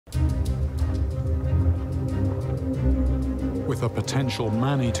With a potential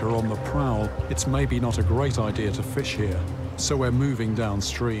man-eater on the prowl, it's maybe not a great idea to fish here. So we're moving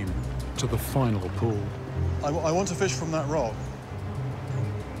downstream to the final pool. I want to fish from that rock.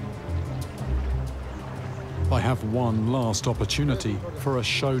 I have one last opportunity for a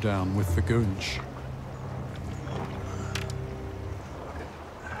showdown with the goonch.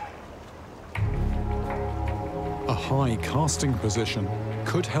 A high casting position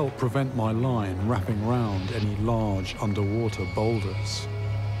could help prevent my line wrapping round any large underwater boulders.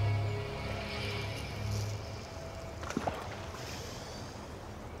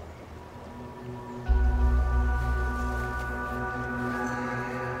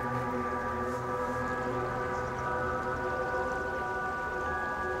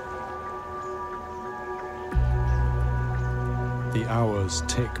 The hours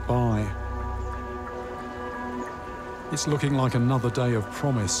tick by. It's looking like another day of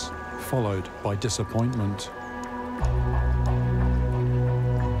promise, followed by disappointment.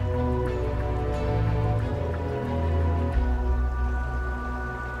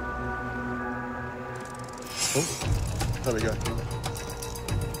 Oh, there we go.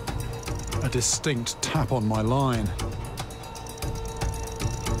 A distinct tap on my line.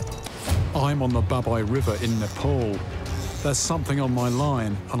 I'm on the Babai River in Nepal. There's something on my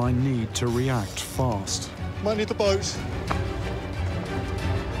line, and I need to react fast. Might need the boat.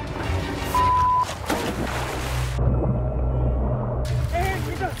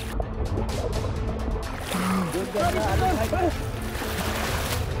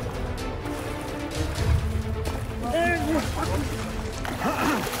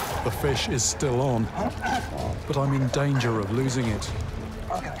 The fish is still on, but I'm in danger of losing it.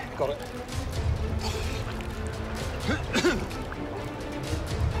 Okay, got it.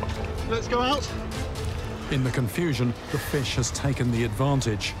 Let's go out. In the confusion, the fish has taken the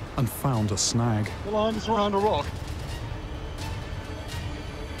advantage and found a snag. The line's around a rock.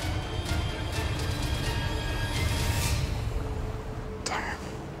 Damn.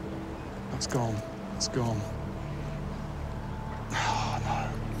 That's gone. It's gone. Oh, no.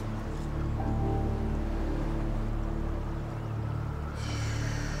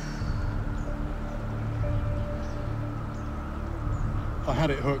 I had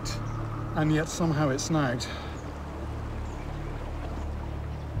it hooked, and yet somehow it snagged.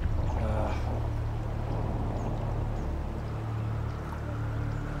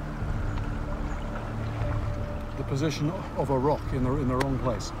 The position of a rock in the wrong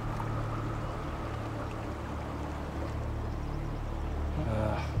place.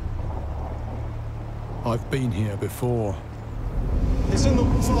 I've been here before. It's in the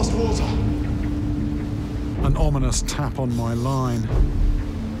fast water. An ominous tap on my line.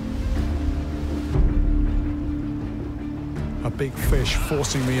 A big fish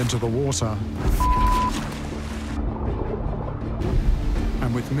forcing me into the water.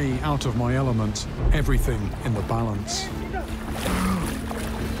 And with me out of my element, everything in the balance.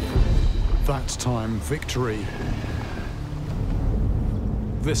 That time, victory.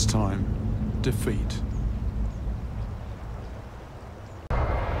 This time, defeat.